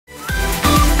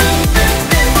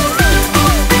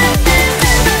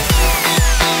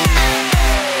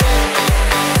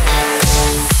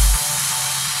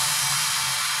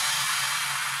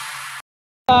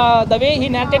the way he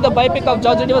narrated the biopic of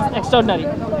George Reddy was extraordinary.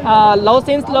 Love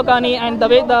scenes lo kani and the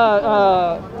way the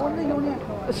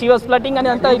she was flirting and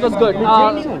anta, it was good.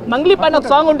 Mangli paina oka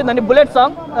song untundandi, bullet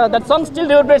song. That song still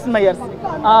reverberates in my ears.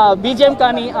 BGM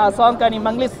kani song kani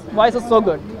Mangli's voice is so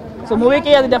good. So movie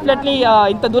ki adi definitely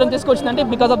inta dooram తీసుకొచ్చిందంటే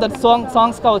because of that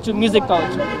songs కావచ్చు, music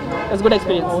కావచ్చు. It's good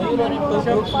experience.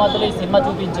 Groups మధ్యలో ఈ cinema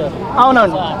చూపించారు.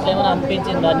 అవునవును. అట్లా ఏమైనా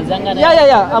అనిపించిందా నిజంగానే?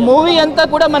 యా ఆ మూవీ అంతా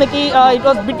కూడా మనకి it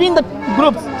was between the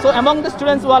groups. So among the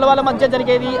students వాళ్ళ మధ్య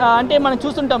జరిగేది. అంటే మనం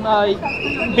చూస్తుంటాం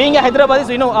being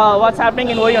Hyderabad you know what's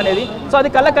happening in OYO అనేది. సో అది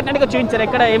కళ్ళ కట్టడిగా చూపించారు,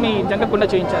 ఎక్కడ ఏమి జరగకుండా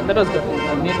చూపించారు. That was good.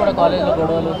 మీరు కూడా కాలేజ్లో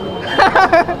గొడవలు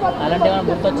అలాంటి ఏమైనా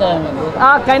గుర్తొచ్చాయా మీకు?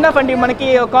 కైండ్ ఆఫ్ అండి, మనకి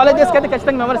కాలేజెస్కి అయితే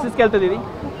ఖచ్చితంగా మెమరీస్ తీసుకెళ్తుంది ఇది.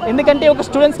 ఎందుకంటే ఒక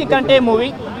స్టూడెంట్స్కి కంటే movie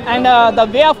and the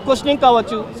way of questioning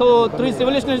కావచ్చు. So through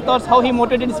revolutionary thoughts how he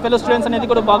motivated his fellow students అనేది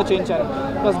కూడా బాగా చూపించారు.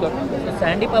 Was good.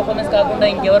 సందీప్ పర్ఫార్మెన్స్ కాకుండా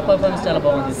ఇంకెవరి పర్ఫార్మెన్స్ చాలా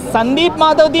బాగుంది? సందీప్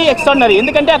మాధవ్ది ఎక్స్ట్రాడినరీ.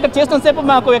 ఎందుకంటే అక్కడ చేస్తున్నసేపు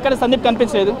మాకు ఎక్కడ సందీప్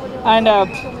కనిపించలేదు అండ్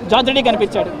జార్జ్ రెడ్డి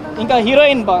కనిపించాడు. ఇంకా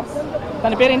హీరోయిన్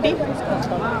తన పేరేంటి?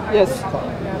 Yes,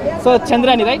 so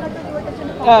Chandrani right.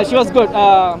 She was good.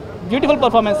 Beautiful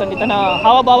performance అండి. తన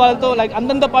హావభావాలతో లైక్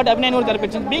అందరితో పాటు అభినయం కూడా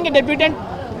కనిపించింది. బీయింగ్ ఎ డెబ్యూటెంట్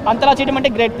అంతలా చేయడం అంటే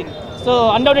great thing. So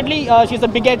undoubtedly she is the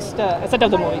biggest asset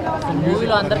of the movie.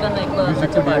 మూవీలో అందరికన్నా ఎక్కువ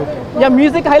నచ్చిన పార్ట్? యా,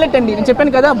 మ్యూజిక్ హైలైట్ అండి. నేను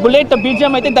చెప్పాను కదా, బుల్లెట్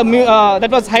బీజిఎం అయితే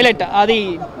దట్ వాస్ హైలైట్. అది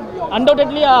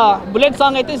అన్డౌటెడ్లీ ఆ బుల్లెట్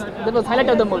సాంగ్ అయితే that was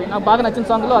highlight of the movie. నాకు బాగా నచ్చిన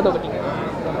సాంగ్లో అదొకటి.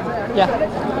 Yeah,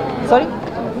 sorry.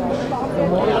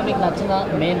 మూవీలో మీకు నచ్చిన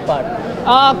మెయిన్ పార్ట్?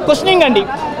 క్వశ్చనింగ్ అండి.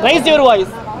 Rise your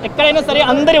voice. ఎక్కడైనా సరే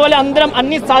అందరి వల్ల అందరం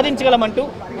అన్ని సాధించగలమంటూ,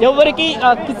 ఎవరికి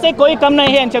కిస్సే కోయి కమ్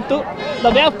నహీ అని చెప్తూ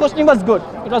the way of questioning was good.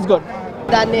 It was good.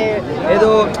 దాన్ని ఏదో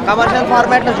కమర్షియల్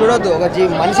ఫార్మాట్లో చూడొద్దు. ఒక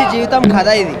మనిషి జీవితం కథ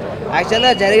ఇది,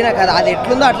 యాక్చువల్గా జరిగిన కథ. అది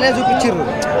ఎట్లుందో అట్లనే చూపించిర్రు.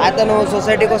 అతను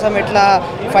సొసైటీ కోసం ఎట్లా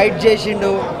ఫైట్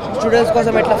చేసిండు, స్టూడెంట్స్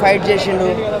కోసం ఎట్లా ఫైట్ చేసిండు,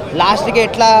 లాస్ట్కి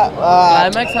ఎట్లా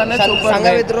సంఘ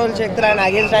విద్రోహుల శక్తులు ఆయన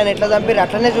అగేన్స్ట్ ఆయన ఎట్లా చంపారు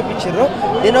అట్లనే చూపించారు.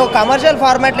 దీని ఒక కమర్షియల్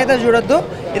ఫార్మాట్లో అయితే చూడొద్దు.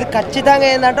 ఇది ఖచ్చితంగా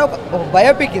ఏంటంటే ఒక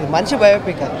బయోపిక్, ఇది మంచి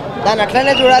బయోపిక్. అది దాన్ని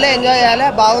అట్లనే చూడాలి, ఎంజాయ్ చేయాలి.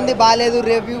 బాగుంది బాగాలేదు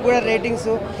రివ్యూ కూడా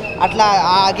రేటింగ్స్ అట్లా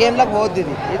ఆ గేమ్లోకి పోద్ది.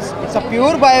 ఇది it's a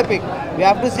pure biopic. You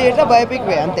have to see it biopic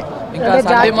వే, అంతే. ఇంకా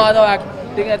సందీప్ మాధవ్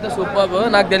యాక్టింగ్ అయితే సూపర్.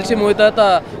 నాకు తెలిసి మూవీ తర్వాత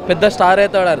పెద్ద స్టార్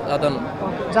అవుతాడు అతను.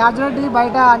 జార్జ్ రెడ్డి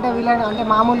బయట అంటే విలన్ అంటే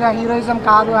మామూలుగా హీరోయిజం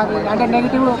కాదు, అది అంటే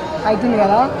నెగిటివ్ అవుతుంది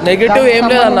కదా. నెగిటివ్ ఏం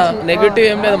లేదన్న, నెగిటివ్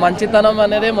ఏం లేదు. మంచితనం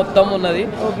అనేది మొత్తం ఉన్నది.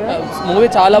 మూవీ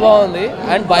చాలా బాగుంది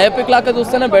అండ్ బయోపిక్ లాగా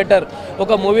చూస్తేనే బెటర్.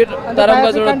 ఒక మూవీ తరంగా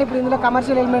చూడండి.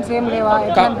 కమర్షియల్ ఎలిమెంట్స్ ఏం లేవా?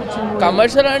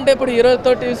 కమర్షియల్ అంటే ఇప్పుడు హీరో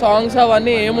తోటి సాంగ్స్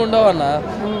అవన్నీ ఏమి ఉండవు అన్న.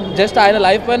 జస్ట్ ఆయన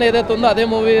లైఫ్ పైన ఏదైతే ఉందో అదే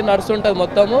మూవీ నడుస్తుంటుంది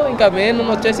మొత్తము. ఇంకా మెయిన్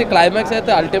వచ్చేసి క్లైమాక్స్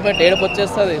అయితే అల్టిమేట్ ఏడుపు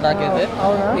వచ్చేస్తుంది నాకైతే.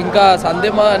 ఇంకా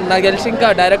సందీప్ నాకు తెలిసి ఇంకా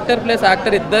డైరెక్టర్ ప్లస్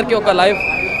యాక్టర్ ఇద్దరికి ఒక లైఫ్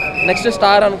నెక్స్ట్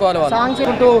స్టార్ అనుకోవాలి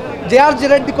వాళ్ళు. జార్జ్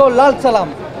రెడ్డికో లాల్ సలాం.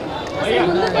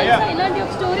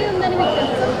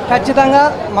 ఖచ్చితంగా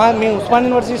మీ ఉస్మాన్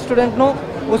యూనివర్సిటీ స్టూడెంట్ను,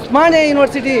 ఉస్మానియా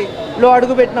యూనివర్సిటీలో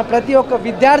అడుగుపెట్టిన ప్రతి ఒక్క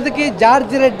విద్యార్థికి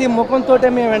జార్జ్ రెడ్డి ముఖంతో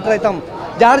మేము ఎంటర్ అవుతాం.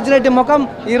 జార్జ్ రెడ్డి ముఖం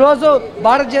ఈరోజు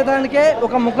భారతదేశానికే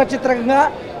ఒక ముఖ చిత్రంగా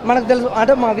మనకు తెలుసు.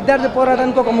 అంటే మా విద్యార్థి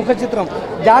పోరాటానికి ఒక ముఖ చిత్రం.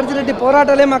 జార్జ్ రెడ్డి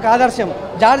పోరాటాలే మాకు ఆదర్శం.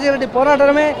 జార్జ్ రెడ్డి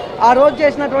పోరాటమే ఆ రోజు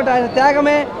చేసినటువంటి ఆయన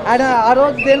త్యాగమే. ఆయన ఆ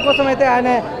రోజు దేనికోసం అయితే ఆయన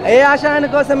ఏ ఆశయాని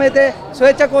కోసం అయితే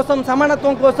స్వేచ్ఛ కోసం,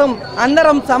 సమానత్వం కోసం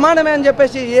అందరం సమానమే అని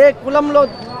చెప్పేసి,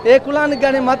 ఏ కులానికి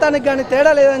కానీ మతానికి కానీ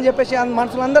తేడా లేదని చెప్పేసి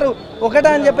మనుషులందరూ ఒకటే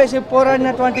అని చెప్పేసి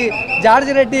పోరాడినటువంటి జార్జ్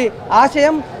రెడ్డి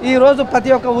ఆశయం ఈరోజు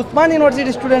ప్రతి ఒక్క ఉస్మాన్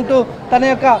యూనివర్సిటీ స్టూడెంటు తన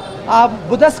యొక్క ఆ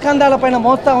బుధస్కంధాల పైన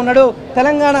మోస్తూ ఉన్నాడు.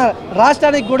 తెలంగాణ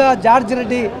రాష్ట్రానికి కూడా జార్జ్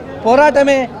రెడ్డి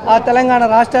పోరాటమే ఆ తెలంగాణ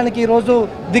రాష్ట్రానికి ఈరోజు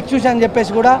దిక్సూచి అని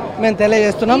చెప్పేసి కూడా మేము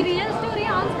తెలియజేస్తున్నాం.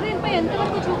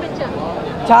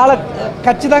 చాలా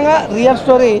ఖచ్చితంగా రియల్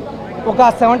స్టోరీ ఒక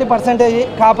 70%.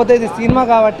 కాకపోతే ఇది సినిమా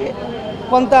కాబట్టి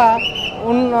కొంత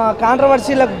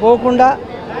కాంట్రవర్సీలకు పోకుండా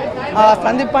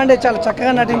సందీప్ పాండే చాలా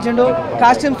చక్కగా నటించిండు.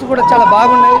 కాస్ట్యూమ్స్ కూడా చాలా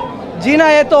బాగున్నాయి. జీనా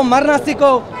ఏతో మర్నా సీకో,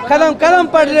 కదం కదం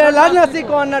పడే లాడ్నా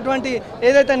సీకో అన్నటువంటి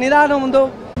ఏదైతే నిదానం ఉందో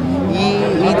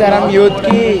ఈ తరం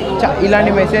యూత్కి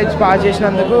ఇలాంటి మెసేజ్ పాస్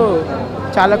చేసినందుకు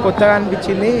చాలా కొత్తగా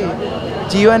అనిపించింది.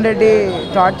 జీవన్ రెడ్డి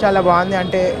థాట్ చాలా బాగుంది.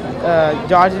 అంటే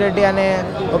జార్జ్ రెడ్డి అనే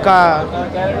ఒక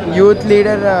యూత్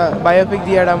లీడర్ బయోపిక్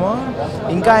తీయడము,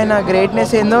 ఇంకా ఆయన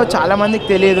గ్రేట్నెస్ ఏందో చాలామందికి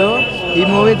తెలియదు. ఈ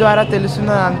మూవీ ద్వారా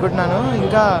తెలుస్తుందని అనుకుంటున్నాను.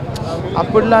 ఇంకా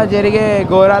అప్పుడులా జరిగే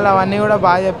ఘోరాలు అవన్నీ కూడా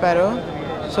బాగా చెప్పారు.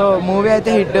 సో మూవీ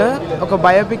అయితే హిట్, ఒక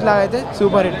బయోపిక్ లాగా అయితే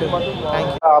సూపర్ హిట్.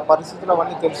 Thank you. ఆ పరిస్థితులు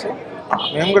అవన్నీ తెలుసు.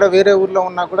 మేము కూడా వేరే ఊర్లో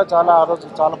ఉన్నా కూడా ఆ రోజు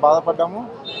చాలా బాధపడ్డాము.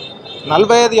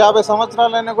 45-50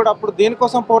 సంవత్సరాలైనా కూడా అప్పుడు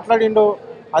దేనికోసం పోట్లాడిండో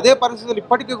అదే పరిస్థితులు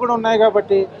ఇప్పటికీ కూడా ఉన్నాయి.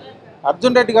 కాబట్టి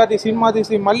అర్జున్ రెడ్డి గారి సినిమా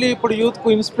తీసి మళ్ళీ ఇప్పుడు యూత్కు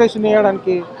ఇన్స్పిరేషన్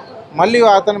ఇవ్వడానికి, మళ్ళీ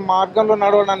అతని మార్గంలో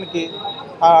నడవడానికి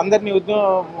అందరినీ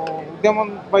ఉద్యమం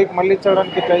వైపు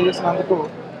మళ్ళించడానికి ట్రై చేసినందుకు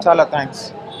చాలా థ్యాంక్స్.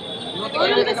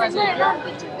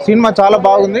 సినిమా చాలా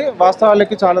బాగుంది,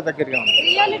 వాస్తవాలకి చాలా దగ్గరగా ఉంది.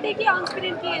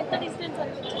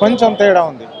 కొంచెం తేడా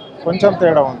ఉంది కొంచెం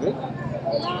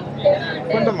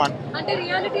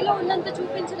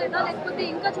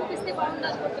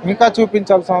ఇంకా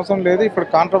చూపించాల్సిన అవసరం లేదు. ఇప్పుడు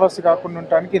కాంట్రవర్సీ కాకుండా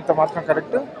ఉండడానికి ఇంత మాత్రం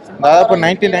కరెక్ట్. దాదాపు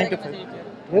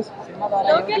 1995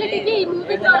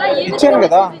 ఇచ్చాను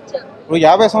కదా. ఇప్పుడు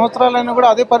 50 సంవత్సరాలైనా కూడా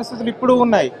అదే పరిస్థితులు ఇప్పుడు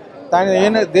ఉన్నాయి.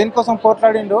 దేనికోసం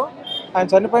పోట్లాడిండో ఆయన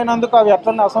చనిపోయినందుకు అవి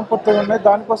అట్లనే అసంపూర్తిగా ఉన్నాయి.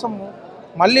 దానికోసం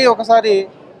మళ్ళీ ఒకసారి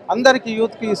అందరికీ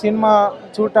యూత్కి ఈ సినిమా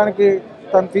చూడటానికి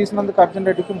తను తీసినందుకు అర్జున్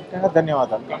రెడ్డికి ముఖ్యంగా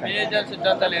ధన్యవాదాలు.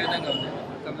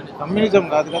 కమ్యూనిజం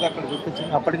కాదు కదా అక్కడ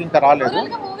చూపించింది, అప్పటికి ఇంకా రాలేదు.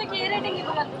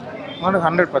 మనకు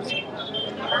 100%.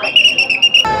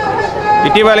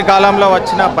 ఇటీవలి కాలంలో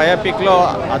వచ్చిన బయోపిక్లో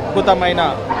అద్భుతమైన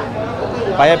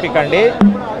బయోపిక్ అండి.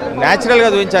 న్యాచురల్గా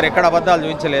చూపించారు, ఎక్కడ అబద్ధాలు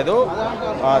చూపించలేదు.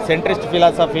 సెంట్రిస్ట్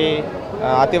ఫిలాసఫీ,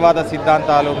 అతివాద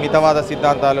సిద్ధాంతాలు, మితవాద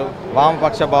సిద్ధాంతాలు,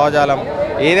 వామపక్ష భావజాలం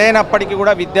ఏదైనప్పటికీ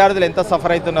కూడా విద్యార్థులు ఎంత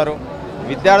సఫర్ అవుతున్నారు.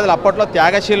 విద్యార్థులు అప్పట్లో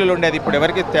త్యాగశీలులు ఉండేది, ఇప్పుడు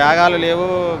ఎవరికి త్యాగాలు లేవు,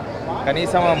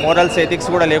 కనీసం మోరల్స్ ఎథిక్స్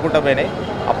కూడా లేకుండా పోయినాయి.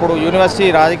 అప్పుడు యూనివర్సిటీ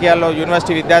రాజకీయాల్లో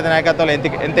యూనివర్సిటీ విద్యార్థి నాయకత్వంలో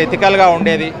ఎంత ఎథికల్గా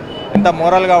ఉండేది, ఎంత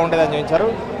మోరల్గా ఉండేది అని చూపించారు.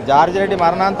 జార్జ్ రెడ్డి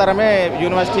మరణాంతరమే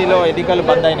యూనివర్సిటీలో ఎన్నికలు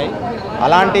బంద్ అయినాయి.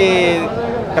 అలాంటి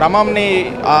క్రమంని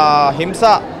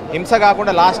హింస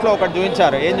కాకుండా లాస్ట్లో ఒకటి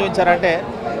చూపించారు. ఏం చూపించారంటే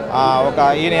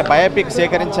ఈయన బయోపిక్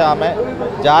సేకరించే ఆమె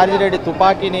జార్జ్ రెడ్డి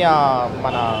తుపాకీని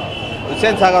మన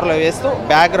హుస్సేన్ సాగర్లో వేస్తూ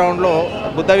బ్యాక్గ్రౌండ్లో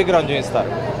బుద్ధ విగ్రహం చూపిస్తారు.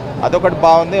 అదొకటి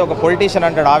బాగుంది. ఒక పొలిటీషియన్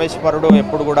అంటాడు, ఆవేశపరుడు,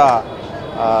 ఎప్పుడు కూడా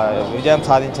విజయం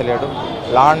సాధించలేడు.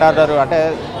 లా అండ్ ఆర్డర్ అంటే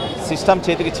సిస్టమ్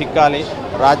చేతికి చిక్కాలి,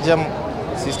 రాజ్యం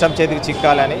సిస్టమ్ చేతికి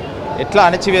చిక్కాలి అని ఎట్లా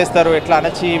అణచివేస్తారు, ఎట్లా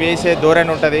అణచివేసే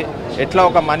ధోరణి ఉంటుంది, ఎట్లా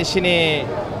ఒక మనిషిని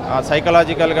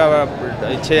సైకలాజికల్గా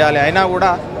చేయాలి. అయినా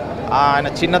కూడా ఆయన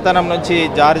చిన్నతనం నుంచి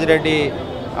జార్జ్ రెడ్డి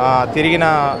తిరిగిన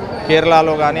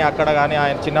కేరళలో కానీ అక్కడ కానీ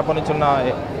ఆయన చిన్నప్పటి నుంచి ఉన్న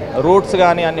రూట్స్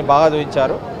కానీ అన్ని బాగా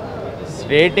చూపించారు.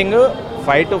 రేటింగ్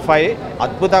 5 to 5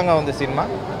 అద్భుతంగా ఉంది సినిమా.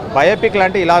 బయోపిక్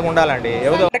లాంటి ఇలాగ ఉండాలండి.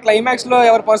 ఏదో క్లైమాక్స్లో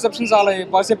ఎవరి పర్సెప్షన్స్ అలా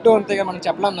పాజిటివ్ ఉంటాయి, మనం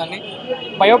చెప్పలేం దాన్ని.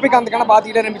 బయోపిక్ అంతకన్నా బాగా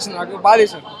తీయడం అనిపించింది నాకు, బాగా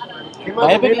తీసారు.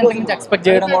 బయోపిక్ నుంచి ఎక్స్పెక్ట్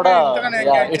చేయడం కూడా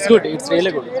it's good, it's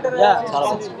really good.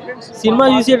 Cinema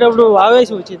చూసేటప్పుడు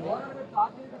ఆవేశం వచ్చింది.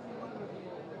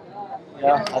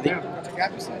 అది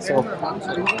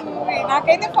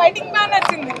నాకైతే ఫైటింగ్ బాగా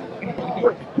నచ్చింది.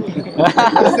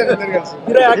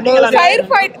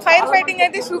 ఫైర్ ఫైటింగ్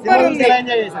అయితే సూపర్ ఉంది,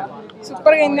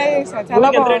 సూపర్ గా ఎంజాయ్ చేశా. చాలా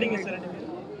బాగుంది.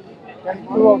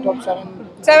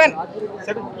 7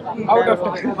 out of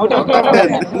 10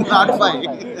 not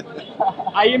 5.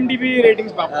 IMDb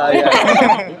ratings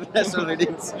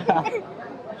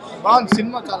బాగుంది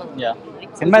సినిమా. చాలా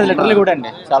సినిమా లిటరల్లీ గుడ్ అండి,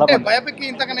 చాలా బాగుంది. బయోపిక్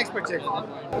ఇంతకన్నా ఎక్స్పెక్ట్ చేయలేదు.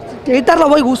 థియేటర్లో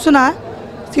పోయి కూర్చున్నా,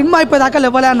 సినిమా అయిపోయేదాకా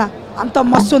లేవలే అన్న, అంత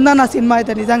మస్తు ఉందన్న సినిమా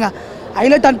అయితే. నిజంగా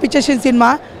హైలైట్ అనిపించేసిన సినిమా.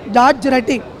 జార్జ్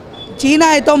రెడ్డి చీనా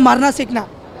అయితే మరణ సిక్నా,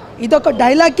 ఇదొక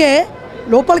డైలాగే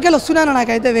లోపలికి వెళ్ళి వస్తున్నాను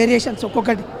నాకైతే, వేరియేషన్స్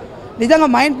ఒక్కొక్కటి నిజంగా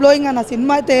మైండ్ బ్లోయింగ్ అన్న.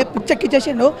 సినిమా అయితే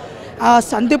పిచ్చెక్కిచ్చేసిండు.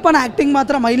 సందీప్ అన్న యాక్టింగ్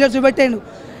మాత్రం హైలైట్ చూపెట్టాడు.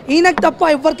 ఈయనకు తప్ప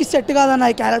ఎవరికి సెట్ కాదన్న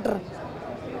ఈ character.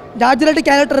 George Reddy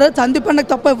character Sandeep అన్నకు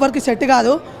తప్ప ఎవరికి సెట్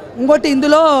కాదు. ఇంకోటి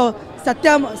ఇందులో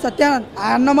సత్య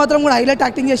అన్న మాత్రం కూడా హైలైట్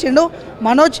యాక్టింగ్ చేసిండు.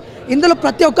 మనోజ్ ఇందులో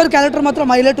ప్రతి ఒక్కరి క్యారెక్టర్ మాత్రం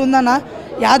హైలైట్ ఉందన్న.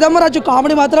 యాదమ్మరాజు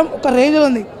కామెడీ మాత్రం ఒక రేంజ్లో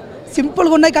ఉంది,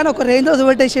 సింపుల్గా ఉన్నాయి కానీ ఒక రేంజ్లో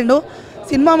చూపెట్టేసిండు.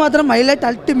 సినిమా మాత్రం హైలైట్,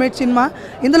 అల్టిమేట్ సినిమా.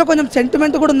 ఇందులో కొంచెం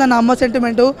సెంటిమెంట్ కూడా ఉందన్న, అమ్మ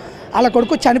సెంటిమెంటు. వాళ్ళ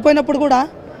కొడుకు చనిపోయినప్పుడు కూడా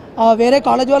వేరే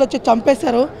కాలేజ్ వాళ్ళు వచ్చి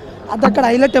చంపేస్తారు, అది అక్కడ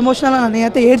హైలైట్ ఎమోషనల్ అన్న.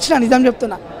 నేనైతే ఏడ్చిన, నిజం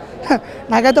చెప్తున్నా.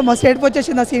 నాకైతే మస్తు ఏడుపు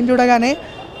వచ్చేసింది ఆ సీన్ చూడగానే.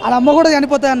 వాళ్ళ అమ్మ కూడా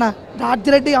చనిపోతుంది అన్న, జార్జ్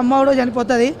రెడ్డి అమ్మ కూడా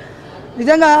చనిపోతుంది.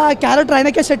 నిజంగా ఆ క్యారెక్టర్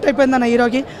ఆయనకే సెట్ అయిపోయిందన్న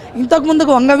హీరోకి.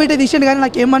 ఇంతకుముందుకు వంగవీటి తీసిండు కానీ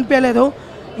నాకు ఏమనిపించలేదు.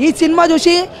 ఈ సినిమా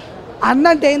చూసి అన్న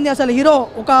అంటే ఏంది అసలు, హీరో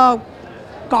ఒక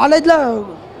కాలేజ్లో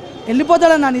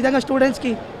వెళ్ళిపోతాడన్న. నిజంగా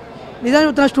స్టూడెంట్స్కి, నిజంగా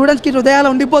చెప్తున్న స్టూడెంట్స్కి హృదయాలు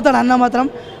ఉండిపోతాడు అన్న. మాత్రం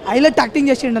హైలైట్ యాక్టింగ్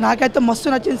చేసిండు, నాకైతే మస్తు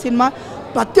నచ్చిన సినిమా.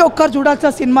 ప్రతి ఒక్కరు చూడాల్సిన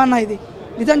సినిమా అన్న ఇది,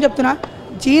 నిజం చెప్తున్నా.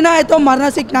 చీనా అయితే మరణ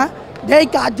సిక్నా, జై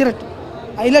George Reddy,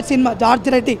 highlight cinema. George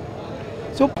Reddy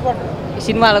super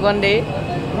cinema. అలాగొంది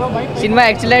cinema,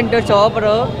 excellent,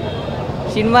 super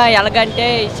cinema. ఎలాగంటే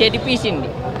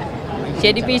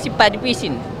చెడిపీసి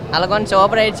పరిపీసింది, అలాగొని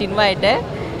సూపర్ అయితే సినిమా అయితే.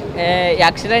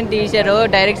 ఎక్సలెంట్ తీశారు,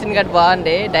 డైరెక్షన్ గట్రా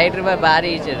బాగుంది, డైరెక్టర్ బాగా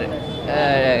తీశారు.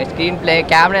 స్క్రీన్ ప్లే,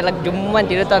 కెమెరా ఇలా జుమ్మని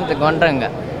తిరుగుతుంది గుండ్రంగా.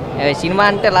 సినిమా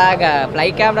అంటే ఇలాగా ఫ్లై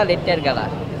కెమెరాలు ఎత్తారు కదా,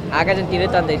 ఆకాశం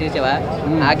తిరుగుతుంది చూసావా,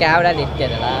 ఆ కెమెరాలు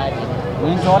ఎత్తారు అలా.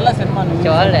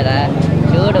 చూడలేదా?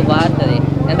 చూడు, బాగుంటుంది.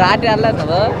 నేను రాత్రి వెళ్ళాను,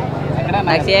 నువ్వు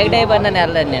నాకు చీకటి అయిపోయిందని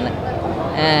వెళ్ళాను నేను.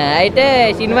 అయితే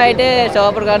సినిమా అయితే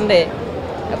సూపర్గా ఉంది.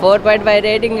 4.5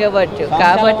 రేటింగ్ ఇవ్వచ్చు.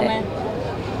 కాకపోతే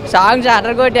సాంగ్స్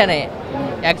అడరగొట్టాయి,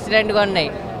 ఎక్సలెంట్గా ఉన్నాయి.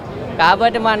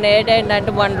 కాబట్టి మన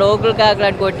ఏంటంటే మన లోకల్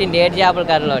కాకులని కొట్టింది 7 చేపల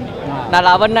కర్రలో. నా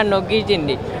లవర్ నన్ను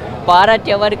నొగ్గించింది. పారా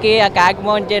చివరికి ఆ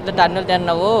కాకిమోహన్ చేతులు తన్నులు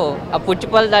తిన్నావు, ఆ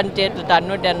పుచ్చిపల్లి దాని చేతులు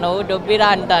తన్ను తిన్నావు, డొబ్బిరా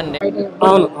అంటాంది.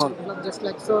 జస్ట్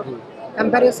లైక్ సో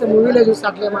కంపేర్ చేస్తే మూవీలో చూస్తే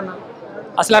అట్లేమన్నా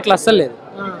అసలు అట్లా అస్సలు లేదు.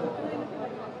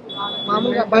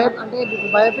 మామూలుగా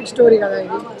బయోపిక్ స్టోరీ కదా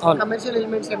ఇది, కమర్షియల్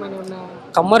ఎలిమెంట్స్ ఏమైనా ఉన్నాయా?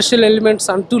 కమర్షియల్ ఎలిమెంట్స్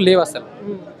అంటూ లేవు అసలు.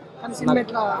 కానీ సినిమా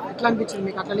ఎట్లా అనిపించింది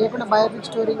మీకు? అట్లా లేకుండా బయోపిక్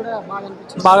స్టోరీ కూడా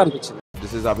బాగా అనిపించింది.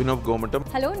 This is Abhinav Gomatam.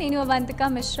 Hello, Nenu Avantika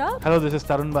Mishra. Hello, this is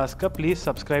Tarun Bhaskar. Please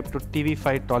subscribe to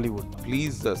TV5 Tollywood.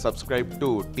 Please subscribe to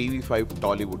TV5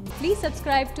 Tollywood. Please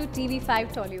subscribe to TV5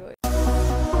 Tollywood.